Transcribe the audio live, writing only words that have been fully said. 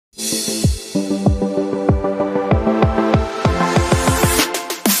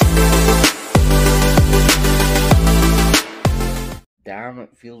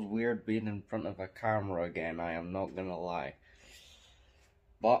feels weird being in front of a camera again, I am not gonna lie.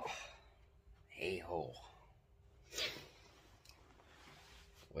 But, hey ho.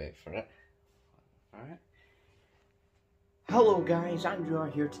 Wait for it. Alright. Hello guys, Andrew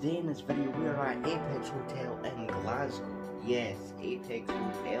here. Today in this video we are at Apex Hotel in Glasgow. Yes, Apex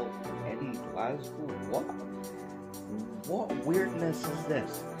Hotel in Glasgow. What weirdness is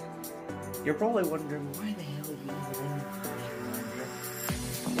this? You're probably wondering, why the hell are you even in here?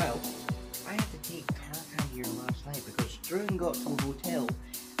 Well, I had to take Tarkan here last night because Struan got to the hotel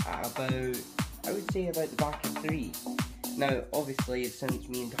at about, I would say about the back of 3. Now, obviously, since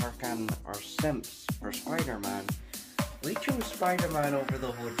me and Tarkan are simps for Spider-Man, we chose Spider-Man over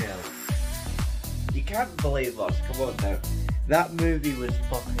the hotel. You can't believe us, come on now. That movie was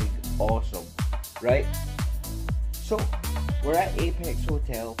fucking awesome, right? So, we're at Apex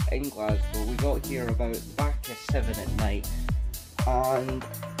Hotel in Glasgow. We got here about the back of 7 at night. And,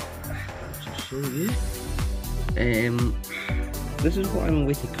 I'll just show you. This is what I'm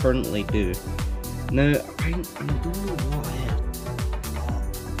going to currently do. Now, I don't know what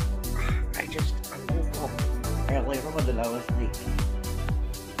I woke up earlier on and I was like,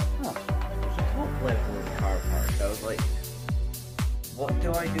 huh, there's a top level of the car park. I was like, what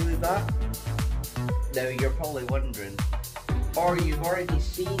do I do with that? Now, you're probably wondering, or you've already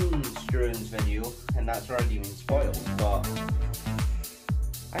seen Struan's video, and that's already been spoiled, but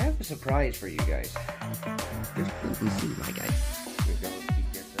I have a surprise for you guys. Just let me see, my guy. You're gonna keep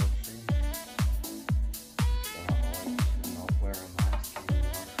yourself safe. Not wear a mask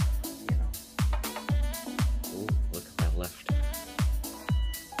anymore, you know. Oh, look at that lift.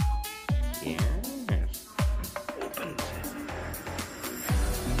 Yes. Opens.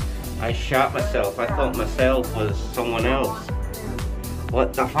 I shot myself. I thought myself was someone else.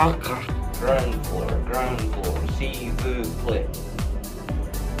 What the fuck? Ground floor, seafood plate.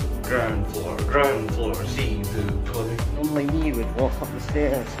 Ground floor, seafood plate. Only me would walk up the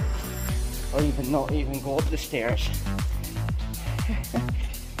stairs. Or even not even go up the stairs.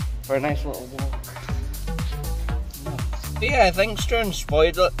 For a nice little walk. But yeah, I think Struan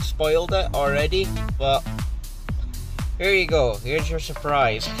spoiled it already, but here you go, here's your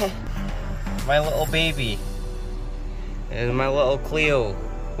surprise. My little baby. And my little Cleo.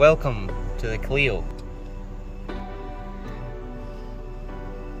 Welcome to the Cleo.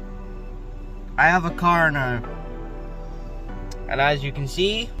 I have a car now. And as you can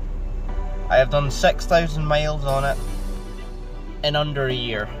see, I have done 6,000 miles on it in under a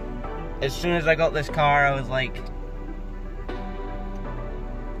year. As soon as I got this car, I was like,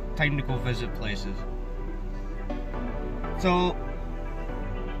 time to go visit places. So,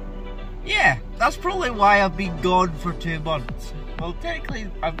 yeah, that's probably why I've been gone for 2 months. Well,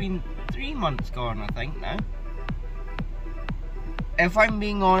 technically, I've been 3 months gone, I think, now. If I'm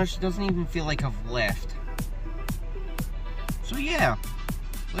being honest, it doesn't even feel like I've left. So yeah,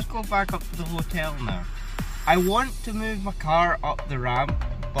 let's go back up to the hotel now. I want to move my car up the ramp,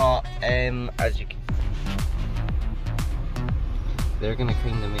 but as you can, they're gonna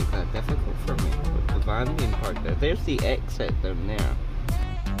kind of make that difficult for me with the van being parked there. There's the exit down there,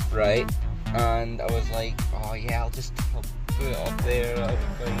 right? And I was like, oh yeah, I'll put it up there. That'll be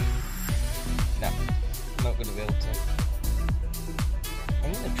fine. No, I'm not gonna be able to.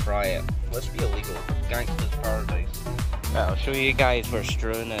 I'm gonna try it. Let's be illegal. Gangster's paradise. Right, I'll show you guys where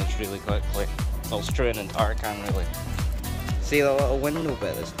Struan is really quickly. Well, Struan and Tarkan really. See the little window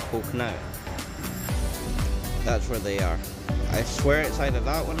bit that's poking out? That's where they are. I swear it's either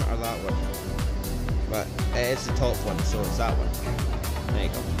that one or that one. But it is the top one, so it's that one. There you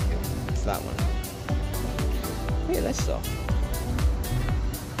go. It's that one. Look at this stuff.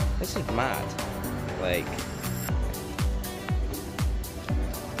 This is mad. Like,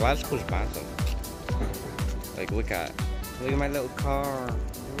 Glasgow's massive. Like, look at my little car.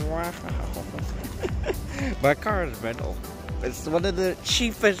 Wow. My car is mental. It's one of the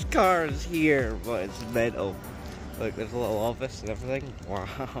cheapest cars here, but it's mental. Look, there's a little office and everything. Wow.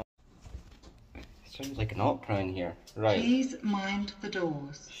 Sounds like an opera in here. Right. Please mind the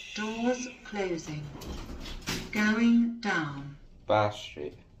doors. Doors closing. Going down. Bass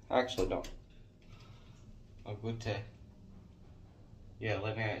Street. Actually, no. I'll go to... Yeah,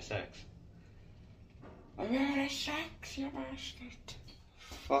 let me out at 6. I'm out at 6, you bastard.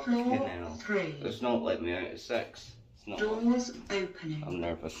 Fucking Floor hell. 3. It's not let me out at 6. It's not. Doors opening. I'm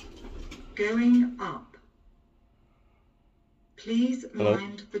nervous. Going up. Please Hello?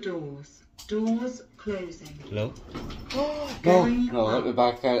 mind the doors. Doors closing. Hello? Going No, let up. me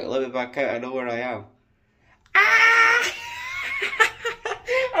back out. Let me back out. I know where I am. Ah!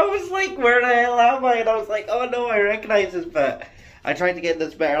 I was like, where the hell am I? And I was like, oh no, I recognize this bit. I tried to get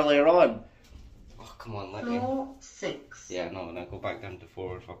this bit earlier on. Oh, come on, let me. Floor 6. Yeah, no, now go back down to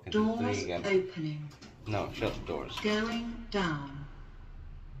 4 fucking Doors 3 again. opening. No, shut the doors. Going down.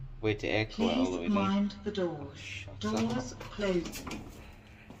 Wait to echo it all the way Please down. mind the doors. Shut Doors up. closing.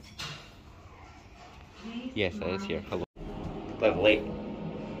 Please Yes, that is mind- here. Hello. Lovely.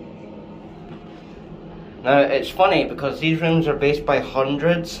 Now, it's funny because these rooms are based by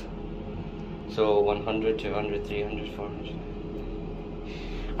hundreds. So 100, 200, 300, 400.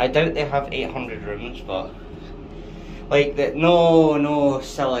 I doubt they have 800 rooms, but like that. No,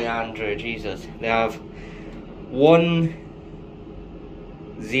 silly Andrew, Jesus. They have 1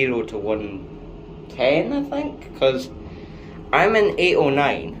 0 to 110, I think, because I'm in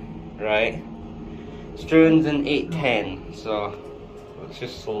 809, right? Struan's in 810, so let's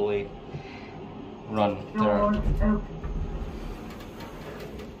just slowly run Doors there. open.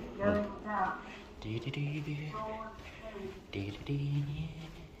 Going down. Dee-dee-dee-dee. Dee-dee-dee.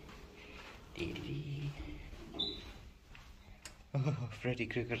 Dee-dee-dee. Oh, Freddy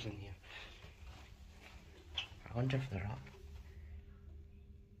Krueger's in here. I wonder if they're up.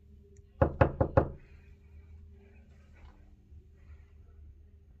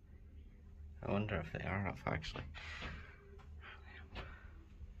 I wonder if they are up, actually.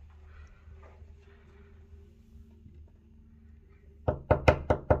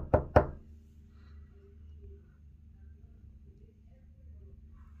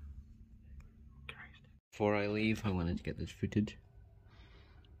 Before I leave, I wanted to get this footage.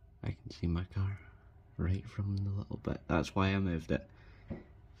 I can see my car right from the little bit. That's why I moved it.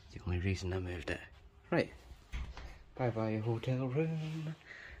 The only reason I moved it. Right. Bye bye hotel room.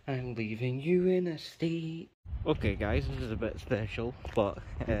 I'm leaving you in a state. Okay guys, this is a bit special, but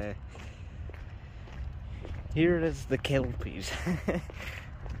here is the Kelpies.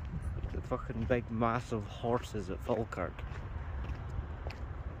 The fucking big massive horses at Falkirk.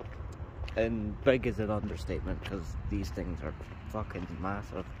 And big is an understatement because these things are fucking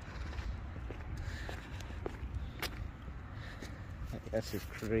massive. This is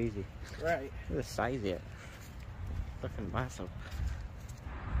crazy. Right. Look at the size of it. Fucking massive.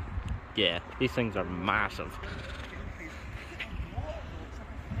 Yeah, these things are massive.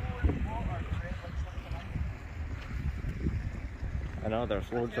 I know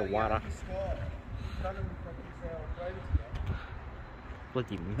there's loads of water.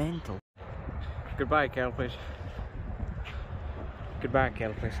 Bloody mental. Goodbye, Kelpies. Goodbye,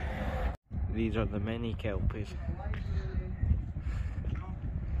 Kelpies. These are the mini Kelpies.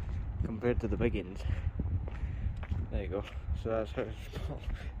 Compared to the biggins. There you go. So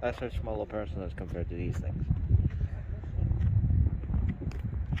that's how small a person is compared to these things.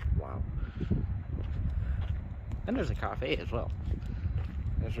 Wow. And there's a cafe as well.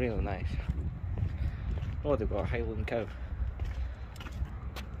 It's really nice. Oh, they've got a Highland cow.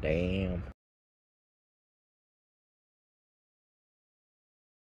 Damn.